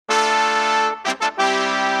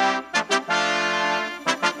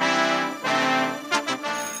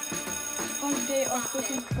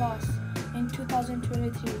working class. In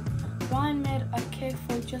 2023, Brian made a cake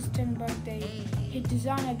for Justin's birthday. He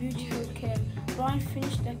designed a beautiful cake. Brian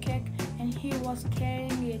finished the cake and he was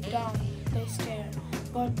carrying it down the stairs,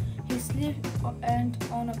 but he slipped and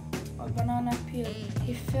on a banana peel.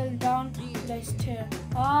 He fell down the stairs.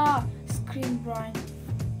 Ah! Screamed Brian.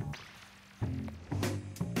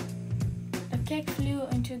 The cake flew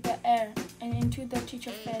into the air and into the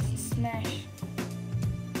teacher's face. Smash!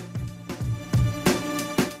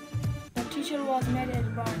 The teacher was mad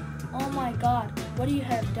at Brian. "Oh my God, what you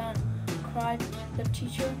have done?" cried the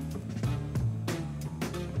teacher.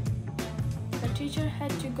 The teacher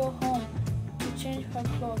had to go home to change her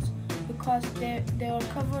clothes because they were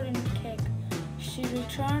covered in cake. She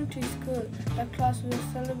returned to school. The class was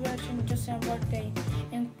celebrating Justin's birthday.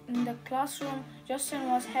 In the classroom, Justin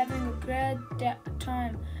was having a great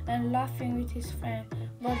time and laughing with his friend,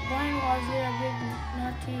 but Brian was a bit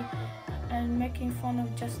naughty and making fun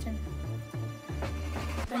of Justin.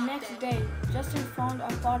 The next day, Justin found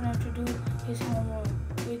a partner to do his homework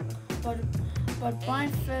with, but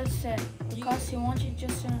Brian felt sad because he wanted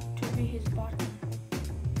Justin to be his partner.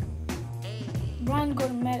 Brian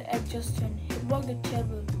got mad at Justin. He broke the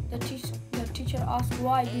table. The teacher asked,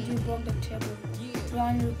 "Why did you break the table?"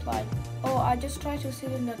 Brian replied, "Oh, I just tried to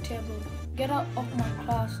sit in the table." "Get out of my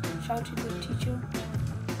class," shouted the teacher.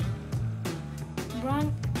 Brian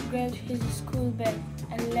grabbed his school bag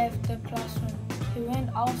and left the classroom. He went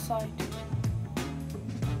outside.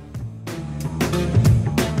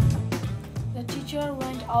 The teacher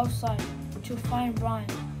went outside to find Brian,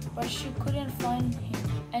 but she couldn't find him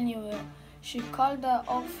anywhere. She called the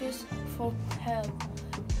office for help.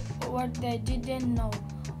 What they didn't know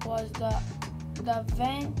was the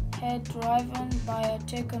van had driven by and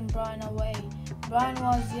taken Brian away. Brian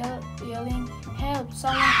was yelling, "Help!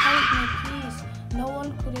 Someone help me, please!" No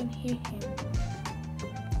one couldn't hear him.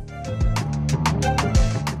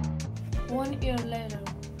 1 year later,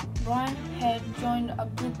 Brian had joined a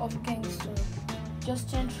group of gangsters.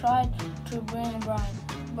 Justin tried to bring Brian,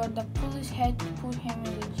 but the police had to put him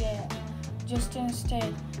in the jail. Justin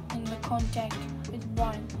stayed in the contact with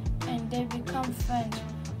Brian and they became friends.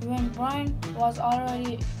 When Brian was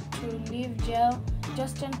already to leave jail,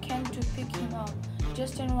 Justin came to pick him up.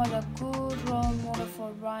 Justin was a good role model for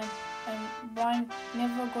Brian, and Brian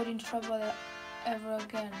never got in trouble ever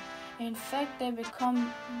again. In fact, they became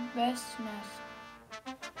best mates.